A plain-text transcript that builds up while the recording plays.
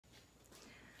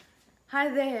Hi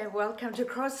there, welcome to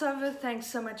Crossover. Thanks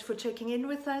so much for checking in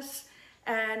with us,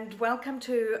 and welcome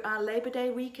to our Labor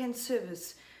Day weekend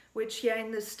service, which here in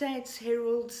the States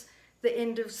heralds the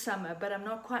end of summer, but I'm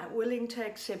not quite willing to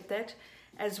accept that,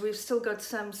 as we've still got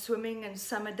some swimming and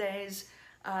summer days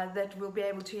that we'll be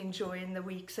able to enjoy in the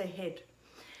weeks ahead.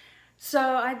 So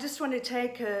I just want to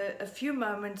take a few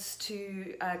moments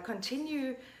to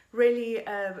continue really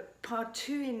part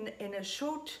two in a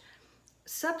short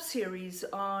sub-series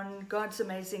on God's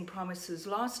amazing promises.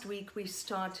 Last week we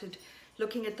started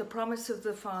looking at the promise of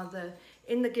the Father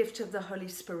in the gift of the Holy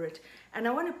Spirit, and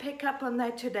I want to pick up on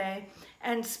that today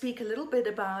and speak a little bit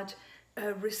about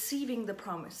receiving the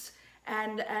promise.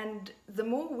 And the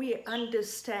more we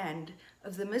understand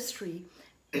of the mystery,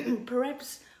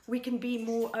 perhaps we can be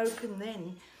more open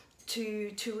then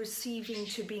to receiving,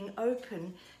 to being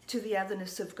open to the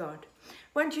otherness of God.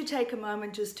 Won't you take a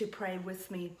moment just to pray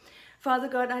with me? Father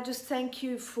God, I just thank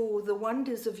you for the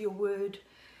wonders of your word,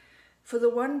 for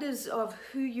the wonders of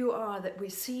who you are that we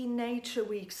see in nature,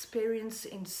 we experience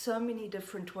in so many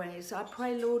different ways. I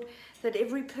pray, Lord, that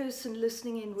every person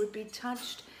listening in would be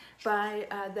touched by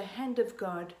the hand of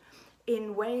God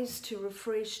in ways to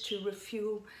refresh, to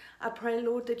refuel. I pray,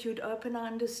 Lord, that you'd open our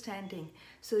understanding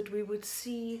so that we would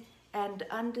see and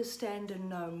understand and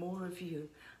know more of you.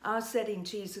 I ask that in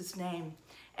Jesus' name.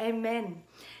 Amen.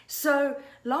 So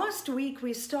last week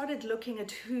we started looking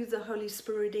at who the Holy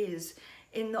Spirit is.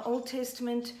 In the Old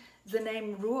Testament, the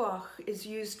name Ruach is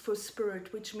used for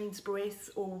spirit, which means breath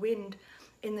or wind.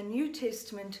 In the New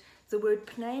Testament, the word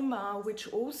pneuma, which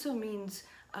also means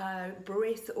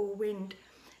breath or wind,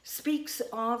 speaks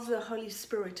of the Holy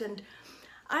Spirit. And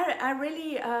I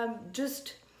really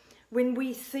just, when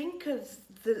we think of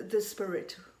the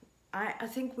Spirit, I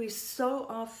think we so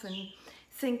often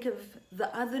think of the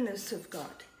otherness of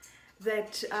God,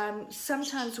 that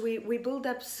sometimes we build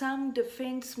up some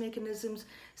defense mechanisms,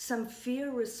 some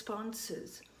fear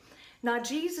responses. Now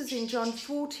Jesus in John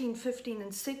 14, 15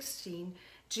 and 16,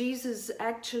 Jesus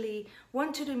actually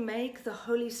wanted to make the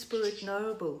Holy Spirit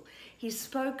knowable. He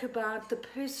spoke about the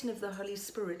person of the Holy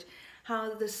Spirit,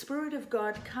 how the Spirit of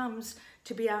God comes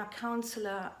to be our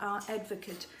counselor, our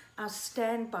advocate, our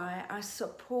standby, our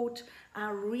support,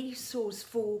 our resource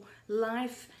for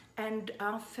life and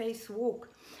our faith walk.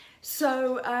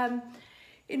 So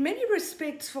in many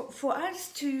respects, for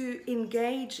us to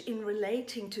engage in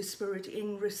relating to Spirit,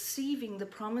 in receiving the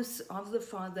promise of the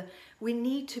Father, we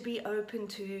need to be open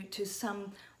to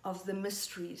some of the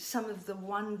mysteries, some of the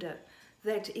wonder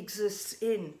that exists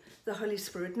in the Holy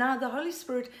Spirit. Now, the Holy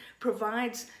Spirit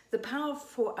provides the power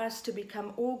for us to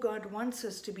become all God wants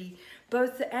us to be,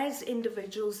 both as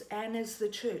individuals and as the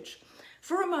church.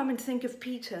 For a moment, think of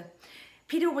Peter.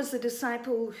 Peter was the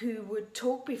disciple who would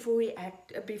talk before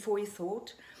he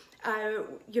thought.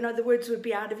 The words would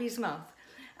be out of his mouth.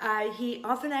 He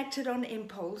often acted on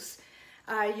impulse.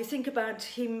 You think about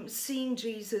him seeing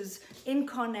Jesus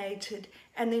incarnated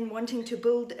and then wanting to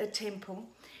build a temple.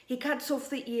 He cuts off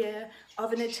the ear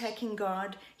of an attacking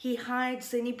guard. He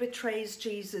hides, then he betrays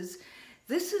Jesus.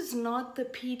 This is not the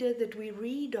Peter that we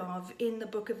read of in the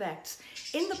book of Acts.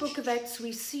 In the book of Acts,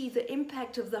 we see the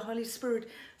impact of the Holy Spirit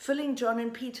filling John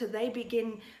and Peter. They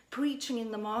begin preaching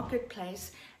in the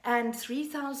marketplace, and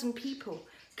 3,000 people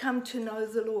come to know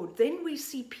the Lord. Then we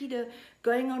see Peter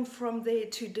going on from there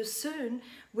to discern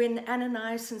when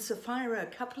Ananias and Sapphira, a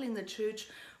couple in the church,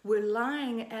 were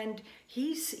lying, and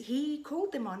he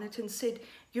called them on it and said,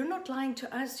 "You're not lying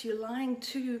to us, you're lying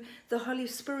to the Holy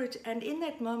Spirit." And in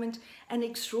that moment, an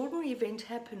extraordinary event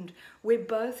happened where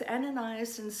both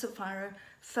Ananias and Sapphira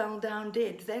fell down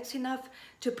dead. That's enough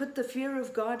to put the fear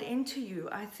of God into you,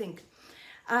 I think.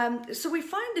 So we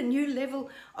find a new level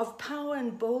of power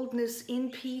and boldness in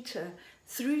Peter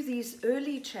through these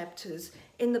early chapters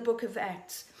in the book of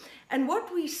Acts. And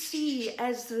what we see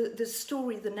as the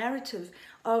story, the narrative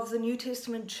of the New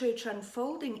Testament church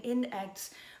unfolding in Acts,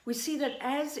 we see that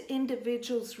as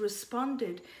individuals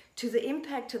responded to the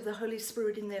impact of the Holy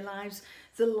Spirit in their lives,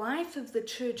 the life of the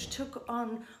church took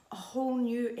on a whole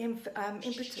new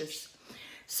impetus.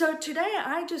 So today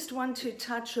I just want to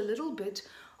touch a little bit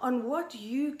on what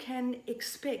you can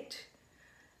expect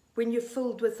when you're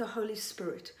filled with the Holy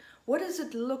Spirit. What does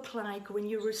it look like when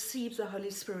you receive the Holy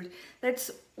Spirit?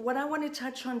 That's what I want to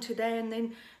touch on today. And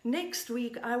then next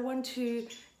week, I want to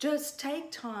just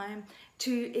take time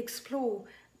to explore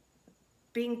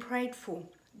being prayed for,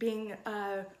 being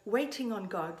waiting on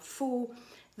God for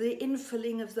the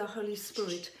infilling of the Holy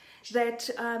Spirit, that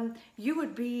you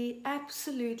would be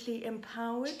absolutely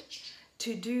empowered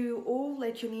to do all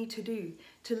that you need to do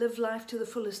to live life to the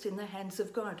fullest in the hands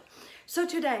of God. So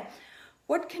today,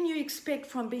 What can you expect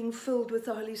from being filled with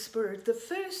the Holy Spirit? The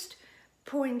first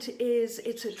point is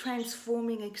it's a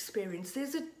transforming experience.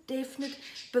 There's a definite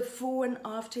before and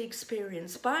after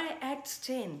experience. By Acts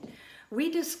 10, we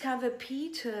discover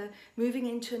Peter moving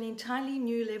into an entirely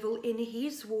new level in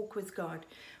his walk with God,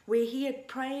 where he had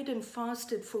prayed and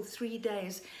fasted for 3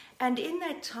 days. And in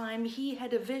that time, he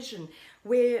had a vision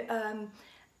where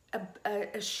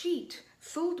a sheet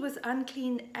filled with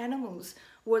unclean animals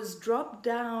was dropped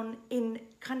down in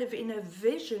a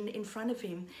vision in front of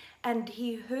him, and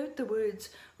he heard the words,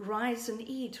 rise and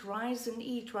eat, rise and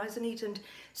eat, rise and eat. And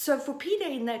so for Peter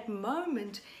in that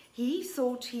moment, he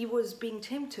thought he was being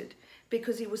tempted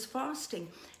because he was fasting,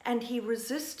 and he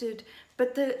resisted.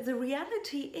 But the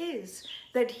reality is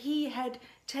that he had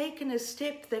taken a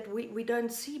step that we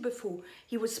don't see before.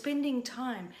 He was spending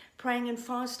time praying and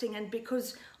fasting, and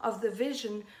because of the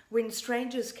vision, when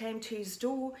strangers came to his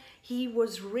door, he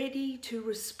was ready to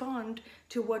respond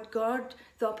to what God,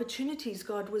 the opportunities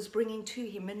God was bringing to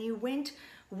him. And he went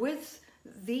with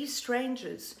these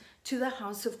strangers to the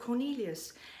house of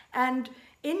Cornelius. And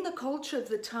in the culture of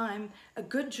the time, a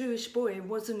good Jewish boy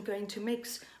wasn't going to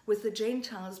mix with the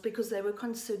Gentiles because they were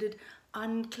considered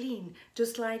unclean,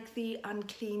 just like the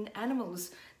unclean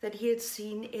animals that he had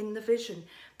seen in the vision.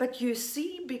 But you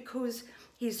see, because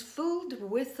he's filled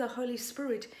with the Holy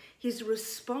Spirit, his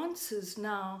responses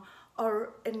now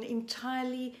are an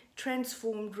entirely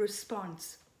transformed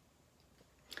response.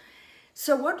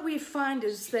 So what we find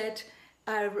is that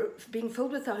being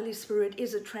filled with the Holy Spirit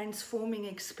is a transforming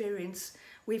experience.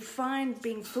 We find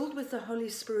being filled with the Holy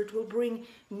Spirit will bring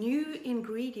new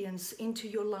ingredients into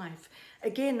your life.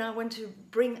 Again, I want to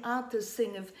bring out this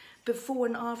thing of before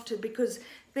and after, because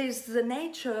there's the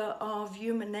nature of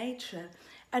human nature.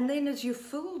 And then as you're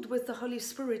filled with the Holy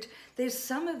Spirit, there's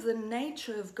some of the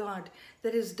nature of God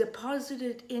that is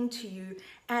deposited into you.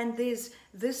 And there's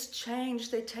this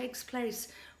change that takes place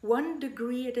 1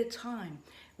 degree at a time.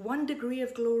 1 degree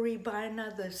of glory by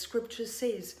another, Scripture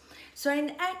says. So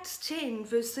in Acts 10,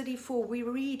 verse 34, we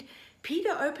read,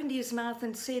 Peter opened his mouth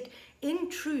and said, in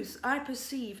truth, I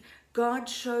perceive God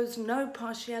shows no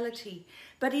partiality,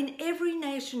 but in every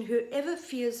nation whoever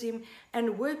fears him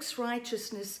and works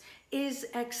righteousness is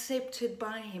accepted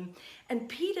by him. And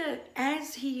Peter,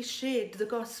 as he shared the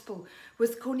gospel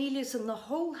with Cornelius and the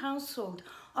whole household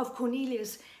of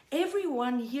Cornelius,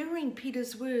 everyone hearing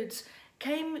Peter's words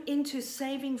came into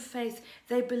saving faith.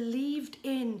 They believed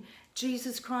in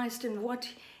Jesus Christ and what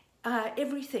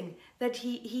everything that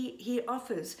he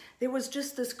offers. There was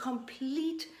just this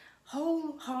complete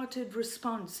wholehearted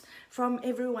response from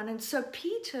everyone. And so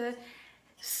Peter,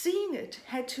 seeing it,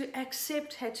 had to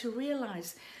accept, had to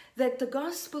realize that the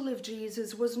gospel of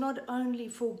Jesus was not only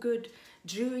for good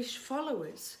Jewish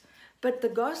followers, but the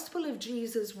gospel of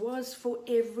Jesus was for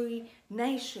every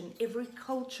nation, every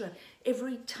culture,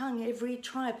 every tongue, every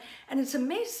tribe. And it's a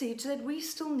message that we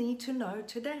still need to know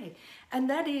today. And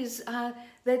that is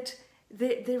that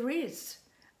there is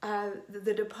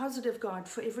the deposit of God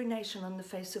for every nation on the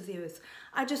face of the earth.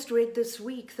 I just read this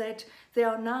week that there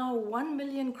are now 1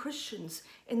 million Christians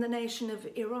in the nation of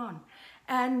Iran.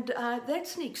 And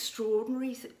that's an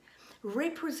extraordinary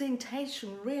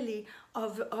representation, really,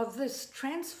 of this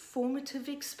transformative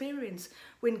experience.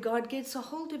 When God gets a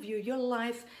hold of you, your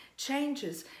life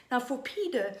changes. Now, for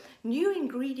Peter, new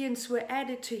ingredients were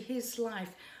added to his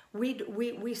life.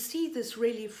 We see this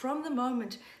really from the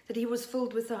moment that he was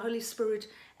filled with the Holy Spirit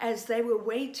as they were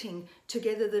waiting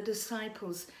together, the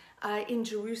disciples, in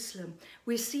Jerusalem.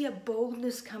 We see a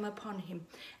boldness come upon him.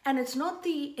 And it's not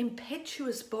the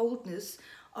impetuous boldness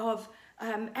of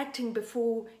acting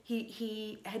before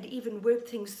he had even worked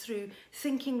things through,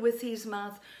 thinking with his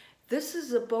mouth. This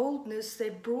is a boldness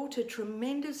that brought a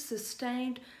tremendous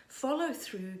sustained follow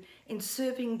through in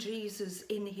serving Jesus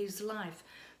in his life.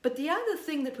 But the other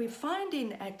thing that we find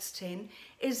in Acts 10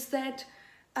 is that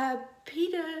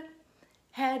Peter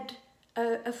had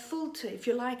a filter, if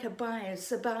you like, a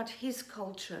bias about his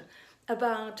culture,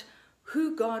 about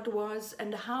who God was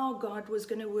and how God was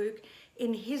going to work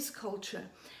in his culture.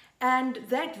 And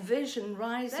that vision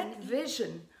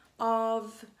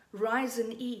of rise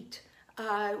and eat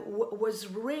was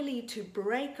really to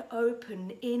break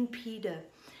open in Peter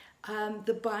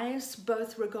the bias,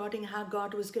 both regarding how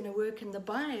God was going to work and the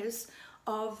bias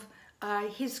of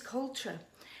his culture.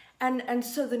 And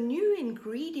so the new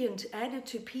ingredient added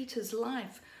to Peter's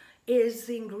life is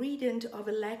the ingredient of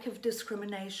a lack of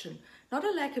discrimination, not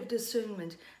a lack of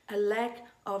discernment, a lack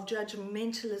of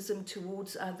judgmentalism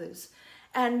towards others.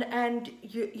 And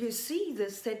you see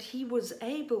this, that he was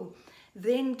able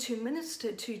then to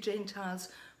minister to Gentiles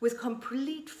with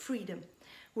complete freedom,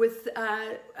 with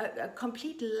a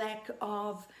complete lack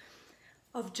of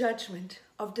judgment,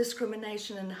 of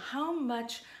discrimination, and how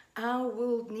much our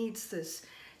world needs this.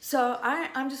 So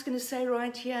I'm just going to say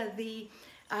right here, the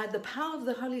power of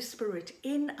the Holy Spirit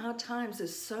in our times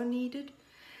is so needed,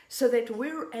 so that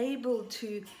we're able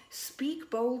to speak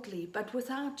boldly, but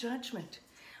without judgment,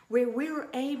 where we're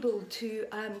able to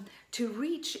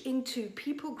reach into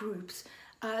people groups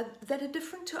that are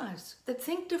different to us, that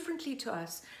think differently to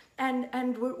us,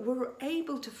 and we're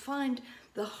able to find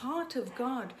the heart of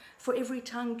God for every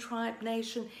tongue, tribe,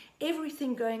 nation,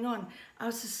 everything going on.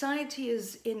 Our society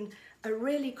is in a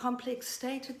really complex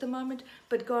state at the moment,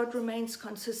 but God remains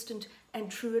consistent and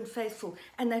true and faithful,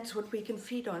 and that's what we can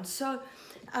feed on. So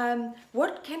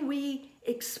what can we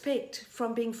expect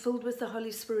from being filled with the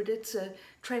Holy Spirit? It's a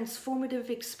transformative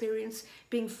experience.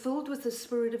 Being filled with the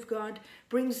Spirit of God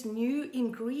brings new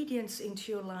ingredients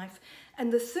into your life.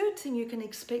 And the third thing you can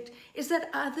expect is that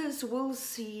others will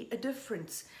see a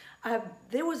difference.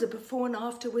 There was a before and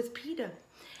after with Peter.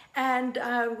 And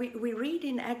we read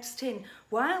in Acts 10,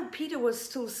 while Peter was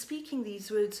still speaking these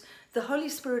words, the Holy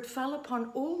Spirit fell upon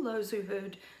all those who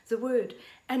heard the word.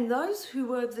 And those who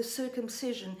were of the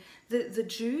circumcision, the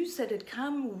Jews that had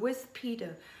come with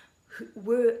Peter,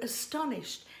 were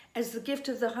astonished as the gift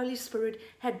of the Holy Spirit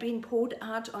had been poured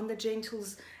out on the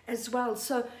Gentiles as well.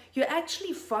 So you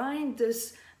actually find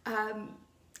this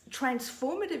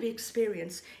transformative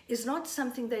experience is not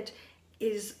something that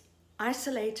is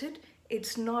isolated.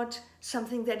 It's not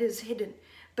something that is hidden,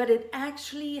 but it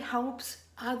actually helps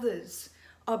others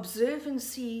observe and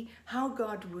see how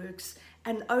God works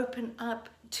and open up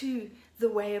to the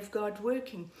way of God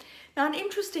working. Now, an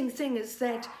interesting thing is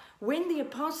that when the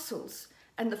apostles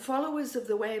and the followers of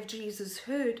the way of Jesus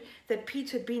heard that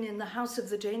Peter had been in the house of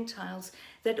the Gentiles,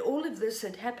 that all of this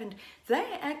had happened,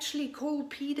 they actually called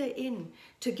Peter in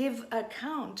to give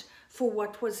account for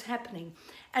what was happening.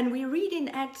 And we read in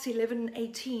Acts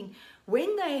 11:18,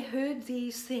 when they heard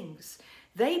these things,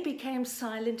 they became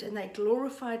silent and they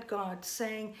glorified God,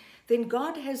 saying, then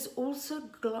God has also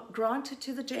granted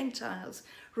to the Gentiles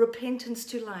repentance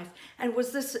to life. And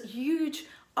was this huge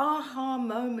aha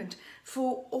moment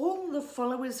for all the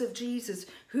followers of Jesus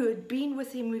who had been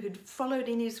with him, who had followed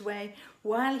in his way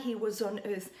while he was on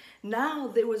earth. Now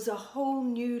there was a whole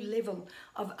new level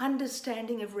of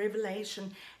understanding of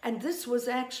revelation, and this was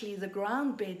actually the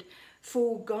ground bed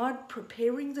for God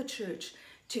preparing the church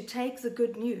to take the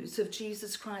good news of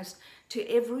Jesus Christ to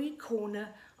every corner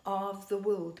of the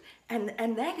world. And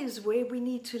that is where we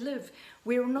need to live.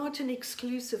 We're not an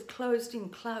exclusive closed-in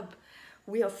club.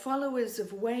 We are followers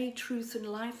of way, truth, and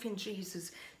life in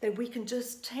Jesus that we can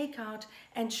just take out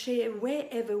and share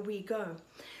wherever we go.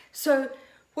 So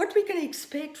what we can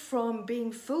expect from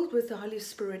being filled with the Holy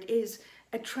Spirit is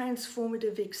a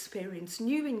transformative experience,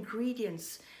 new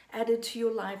ingredients added to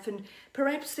your life. And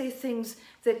perhaps there are things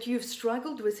that you've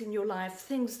struggled with in your life,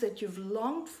 things that you've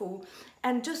longed for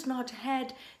and just not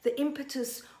had the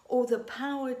impetus or the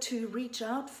power to reach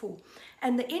out for.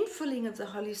 And the infilling of the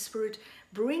Holy Spirit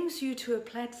brings you to a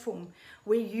platform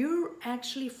where you're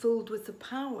actually filled with the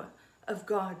power of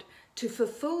God to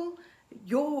fulfill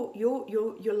your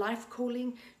life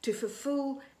calling, to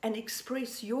fulfill and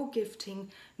express your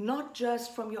gifting, not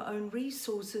just from your own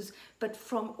resources, but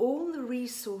from all the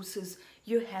resources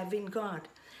you have in God.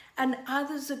 And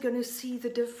others are going to see the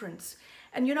difference.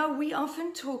 And you know, we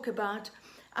often talk about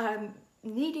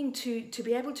needing to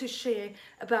be able to share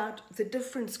about the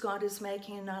difference God is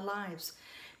making in our lives.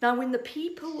 Now, when the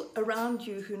people around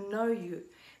you who know you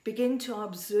begin to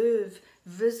observe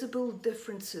visible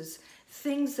differences,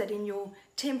 things that in your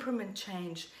temperament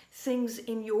change, things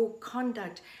in your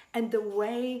conduct and the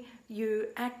way you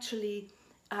actually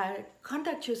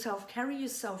conduct yourself, carry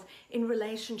yourself in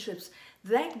relationships,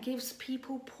 that gives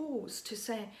people pause to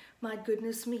say, my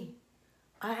goodness me,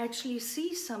 I actually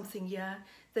see something here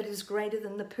that is greater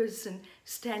than the person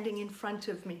standing in front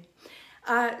of me.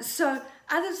 So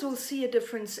others will see a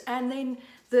difference. And then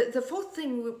the fourth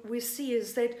thing we see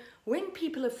is that when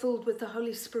people are filled with the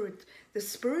Holy Spirit, the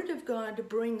Spirit of God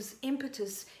brings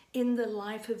impetus in the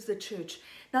life of the church.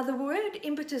 Now, the word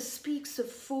impetus speaks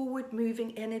of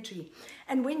forward-moving energy.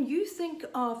 And when you think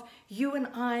of you and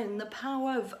I and the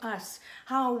power of us,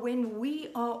 how when we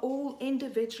are all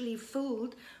individually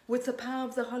filled with the power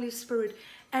of the Holy Spirit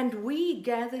and we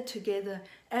gather together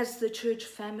as the church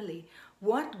family,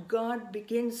 what God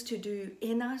begins to do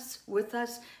in us, with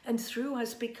us, and through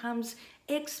us becomes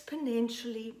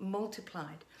exponentially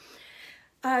multiplied.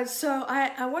 So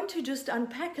I want to just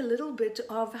unpack a little bit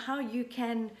of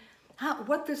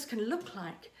what this can look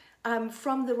like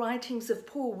from the writings of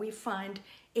Paul we find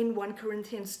in 1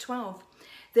 Corinthians 12.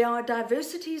 There are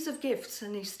diversities of gifts,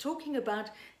 and he's talking about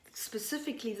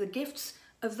specifically the gifts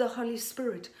of the Holy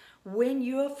Spirit. When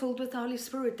you are filled with the Holy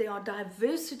Spirit, there are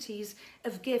diversities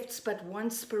of gifts, but one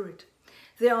Spirit.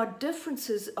 There are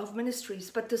differences of ministries,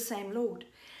 but the same Lord.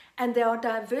 And there are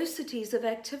diversities of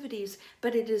activities,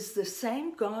 but it is the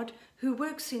same God who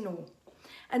works in all.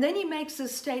 And then he makes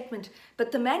this statement,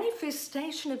 but the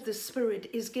manifestation of the Spirit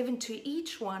is given to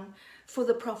each one for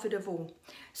the profit of all.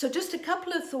 So just a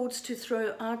couple of thoughts to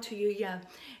throw out to you here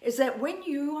is that when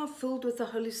you are filled with the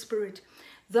Holy Spirit,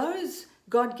 those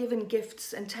God-given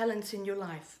gifts and talents in your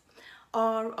life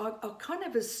are kind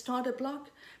of a starter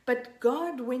block, but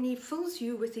God, when he fills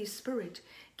you with his Spirit,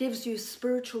 gives you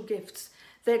spiritual gifts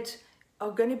that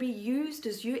are going to be used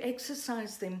as you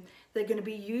exercise them. They're going to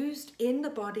be used in the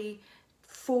body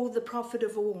for the profit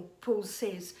of all, Paul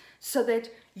says, so that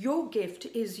your gift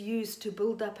is used to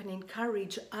build up and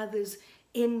encourage others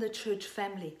in the church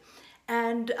family.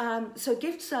 And so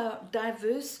gifts are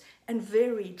diverse and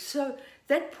varied. So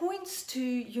that points to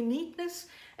uniqueness.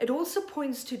 It also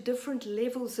points to different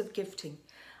levels of gifting.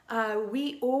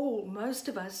 We all, most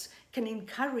of us, can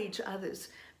encourage others,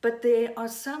 but there are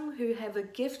some who have a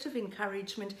gift of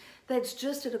encouragement that's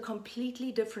just at a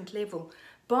completely different level.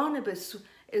 Barnabas,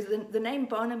 the name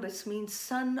Barnabas means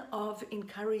son of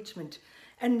encouragement.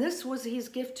 And this was his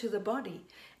gift to the body.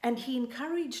 And he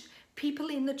encouraged people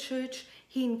in the church.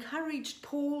 He encouraged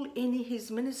Paul in his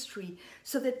ministry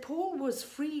so that Paul was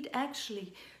freed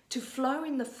actually to flow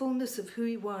in the fullness of who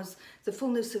he was, the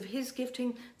fullness of his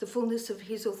gifting, the fullness of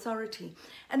his authority.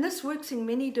 And this works in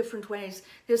many different ways.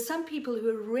 There's some people who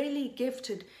are really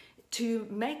gifted to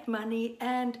make money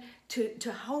and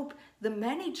to help the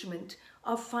management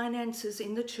of finances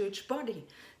in the church body.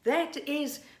 That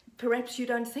is, perhaps you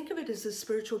don't think of it as a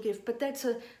spiritual gift, but that's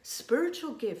a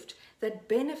spiritual gift that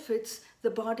benefits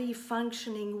the body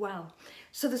functioning well.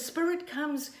 So the Spirit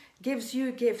comes, gives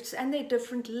you gifts, and there are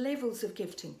different levels of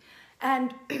gifting.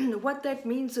 And what that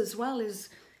means as well is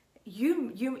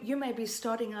you may be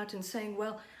starting out and saying,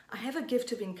 well, I have a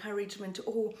gift of encouragement,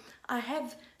 or I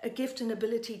have a gift and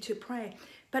ability to pray.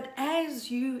 But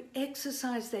as you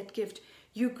exercise that gift,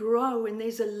 you grow, and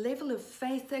there's a level of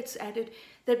faith that's added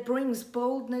that brings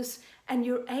boldness, and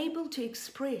you're able to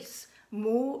express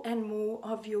more and more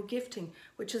of your gifting,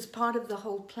 which is part of the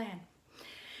whole plan.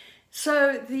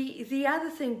 So the other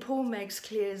thing Paul makes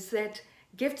clear is that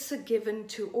gifts are given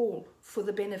to all for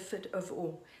the benefit of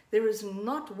all. There is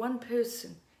not one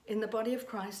person in the body of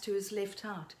Christ who is left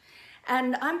out.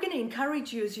 And I'm going to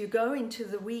encourage you as you go into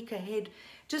the week ahead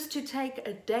just to take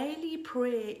a daily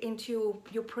prayer into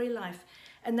your prayer life,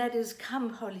 and that is, come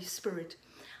Holy Spirit.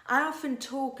 I often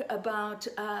talk about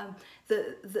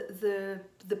the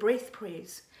breath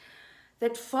prayers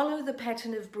that follow the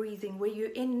pattern of breathing, where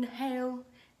you inhale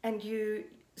and you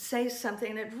say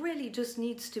something, and it really just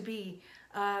needs to be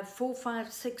 4,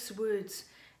 5, 6 words.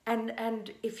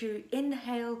 And if you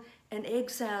inhale and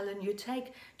exhale and you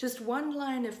take just one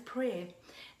line of prayer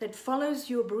that follows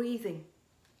your breathing,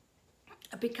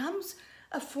 it becomes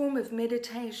a form of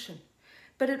meditation.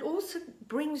 But it also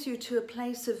brings you to a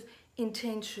place of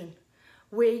intention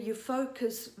where you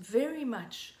focus very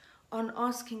much on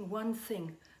asking one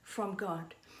thing from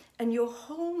God. And your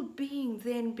whole being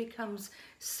then becomes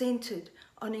centered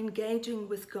on engaging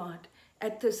with God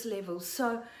at this level.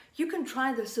 So you can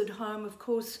try this at home, of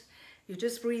course. You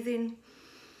just breathe in.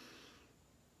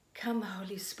 Come,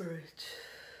 Holy Spirit.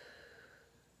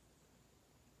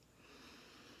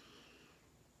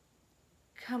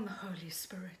 Come, Holy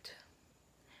Spirit.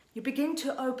 You begin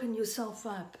to open yourself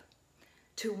up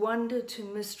to wonder, to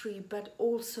mystery, but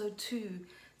also to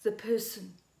the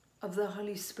person of the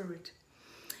Holy Spirit.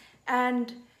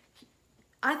 And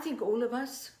I think all of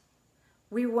us,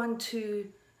 we want to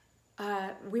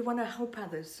help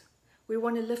others. We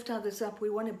want to lift others up. We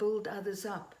want to build others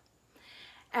up.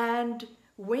 And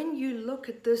when you look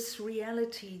at this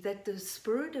reality that the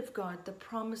Spirit of God, the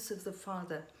promise of the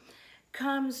Father,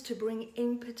 comes to bring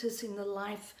impetus in the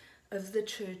life of the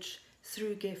church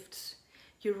through gifts,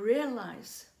 you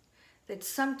realize that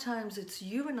sometimes it's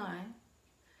you and I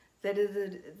that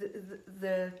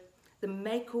are the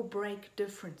make or break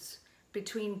difference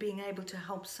between being able to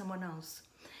help someone else.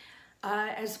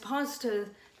 As pastor,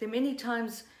 there are many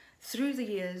times through the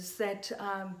years that,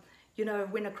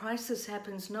 when a crisis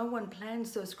happens, no one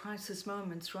plans those crisis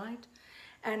moments, right?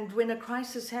 And when a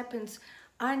crisis happens,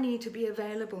 I need to be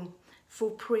available for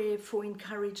prayer, for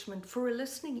encouragement, for a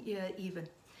listening ear even.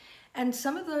 And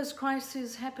some of those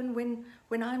crises happen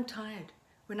when I'm tired,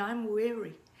 when I'm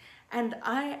weary. And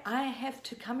I have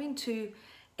to come into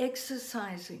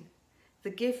exercising the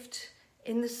gift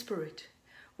in the Spirit,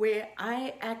 where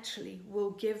I actually will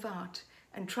give out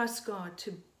and trust God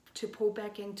to pour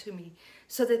back into me,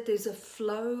 so that there's a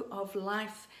flow of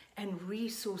life and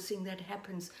resourcing that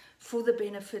happens for the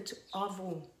benefit of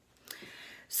all.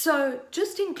 So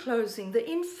just in closing, the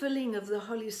infilling of the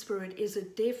Holy Spirit is a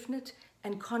definite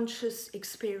and conscious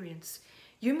experience.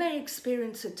 You may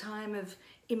experience a time of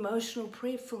emotional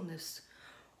prayerfulness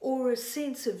or a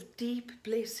sense of deep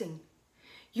blessing.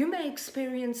 You may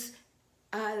experience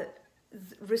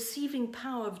receiving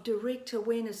power of direct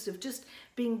awareness, of just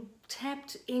being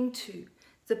tapped into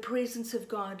the presence of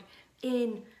God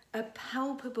in a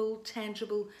palpable,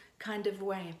 tangible kind of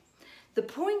way. The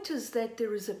point is that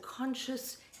there is a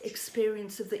conscious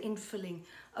experience of the infilling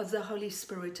of the Holy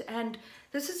Spirit. And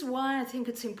this is why I think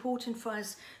it's important for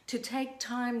us to take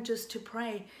time just to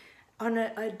pray on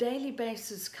a daily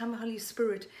basis. Come, Holy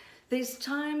Spirit. There's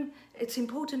time, it's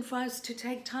important for us to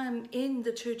take time in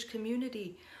the church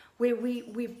community where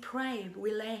we pray,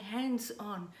 we lay hands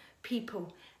on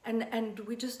people, and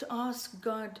we just ask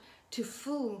God to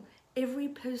fill every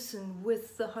person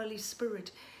with the Holy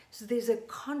Spirit. So there's a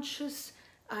conscious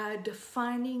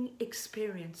defining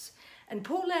experience. And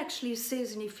Paul actually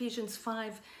says in Ephesians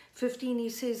 5:15, he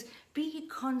says, be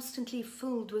constantly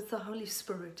filled with the Holy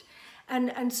Spirit.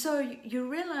 And so you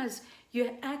realize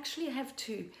you actually have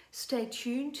to stay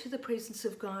tuned to the presence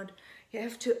of God. You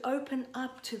have to open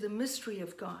up to the mystery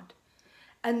of God.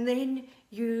 And then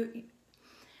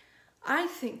I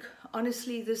think,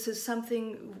 honestly, this is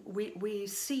something we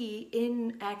see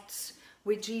in Acts,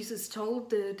 where Jesus told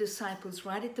the disciples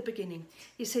right at the beginning.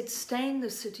 He said, stay in the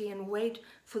city and wait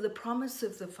for the promise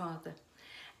of the Father.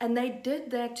 And they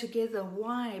did that together.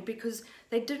 Why? Because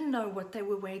they didn't know what they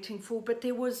were waiting for, but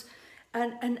there was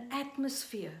an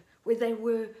atmosphere where they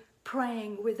were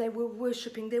praying, where they were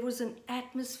worshiping. There was an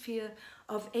atmosphere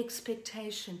of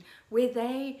expectation where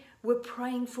they were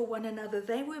praying for one another.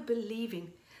 They were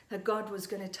believing that God was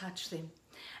going to touch them.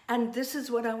 And this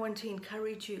is what I want to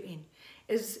encourage you in,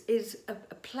 is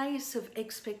a place of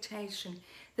expectation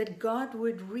that God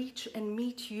would reach and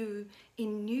meet you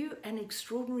in new and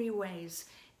extraordinary ways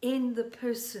in the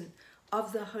person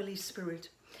of the Holy Spirit.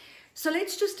 So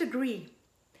let's just agree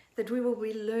that we will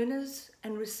be learners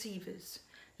and receivers.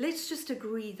 Let's just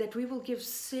agree that we will give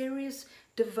serious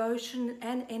devotion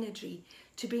and energy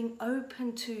to being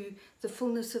open to the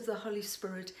fullness of the Holy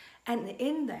Spirit. And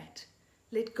in that,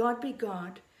 let God be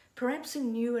God, perhaps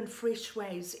in new and fresh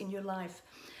ways in your life.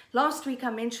 Last week,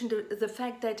 I mentioned the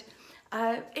fact that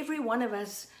every one of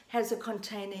us has a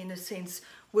container, in a sense.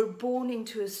 We're born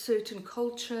into a certain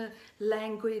culture,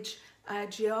 language,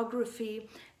 geography,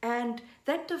 and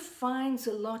that defines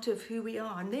a lot of who we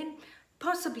are. And then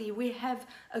possibly we have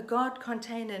a God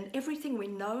container, and everything we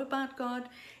know about God,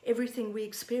 everything we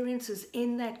experience is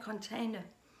in that container.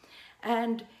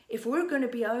 And if we're going to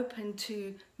be open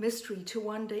to mystery, to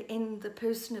wonder in the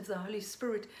person of the Holy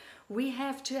Spirit, we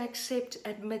have to accept,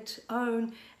 admit,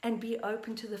 own, and be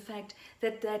open to the fact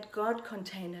that that God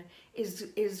container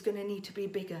is going to need to be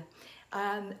bigger.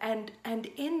 And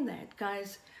in that,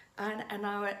 guys, and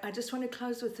I just want to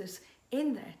close with this,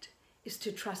 in that is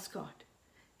to trust God.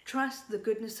 Trust the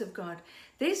goodness of God.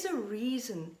 There's a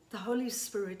reason the Holy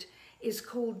Spirit is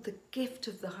called the gift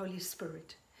of the Holy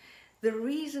Spirit. The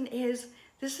reason is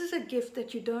this is a gift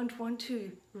that you don't want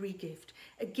to re-gift.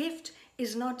 A gift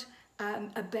is not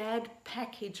a bad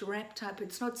package wrapped up.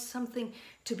 It's not something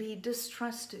to be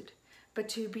distrusted, but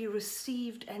to be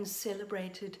received and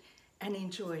celebrated and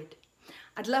enjoyed.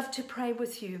 I'd love to pray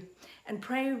with you and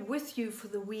pray with you for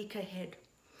the week ahead,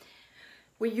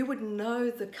 where you would know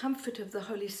the comfort of the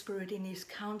Holy Spirit in His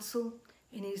counsel,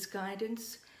 in His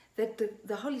guidance, that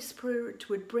the Holy Spirit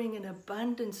would bring an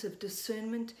abundance of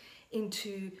discernment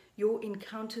into your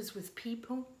encounters with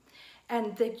people,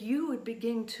 and that you would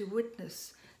begin to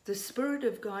witness the Spirit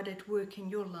of God at work in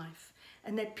your life,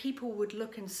 and that people would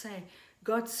look and say,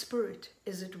 God's Spirit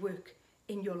is at work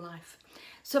in your life.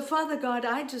 So Father God,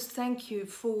 I just thank you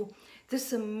for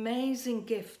this amazing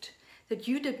gift, that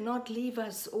you did not leave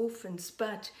us orphans,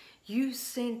 but you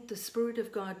sent the Spirit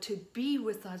of God to be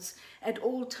with us at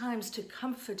all times, to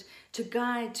comfort, to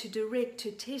guide, to direct,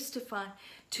 to testify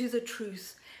to the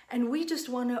truth. And we just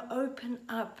want to open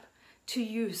up to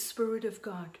you, Spirit of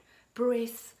God,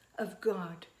 breath of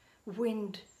God,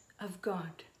 wind of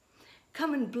God.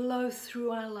 Come and blow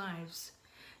through our lives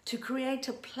to create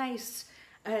a place,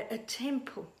 a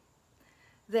temple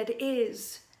that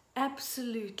is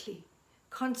absolutely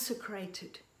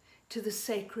consecrated to the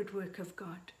sacred work of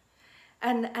God.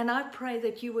 And I pray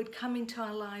that you would come into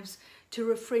our lives to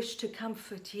refresh, to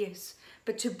comfort, yes,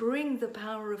 but to bring the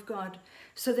power of God,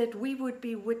 so that we would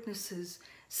be witnesses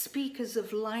speakers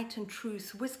of light and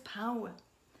truth with power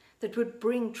that would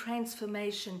bring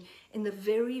transformation in the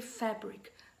very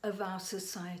fabric of our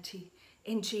society.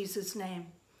 In Jesus' name,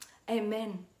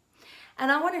 amen.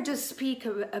 And I want to just speak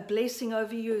a blessing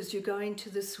over you as you go into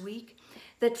this week,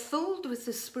 that filled with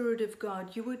the Spirit of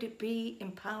God, you would be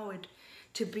empowered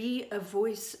to be a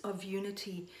voice of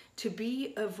unity, to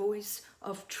be a voice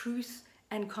of truth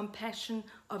and compassion,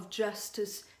 of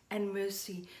justice and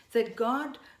mercy, that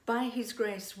God, by his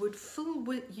grace, would fill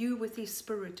you with his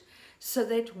Spirit, so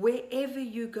that wherever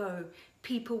you go,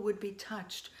 people would be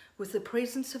touched with the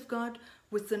presence of God,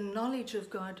 with the knowledge of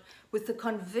God, with the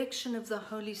conviction of the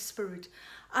Holy Spirit.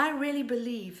 I really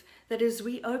believe that as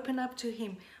we open up to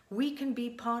him, we can be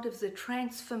part of the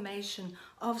transformation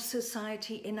of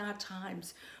society in our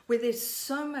times, where there's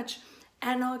so much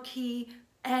anarchy,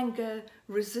 anger,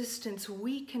 resistance.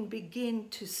 We can begin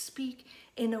to speak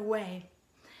in a way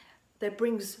that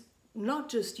brings not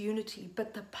just unity,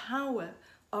 but the power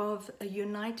of a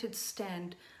united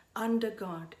stand under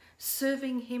God,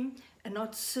 serving him and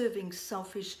not serving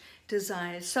selfish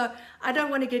desires. So I don't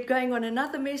want to get going on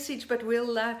another message, but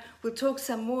we'll talk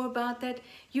some more about that.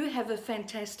 You have a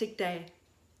fantastic day.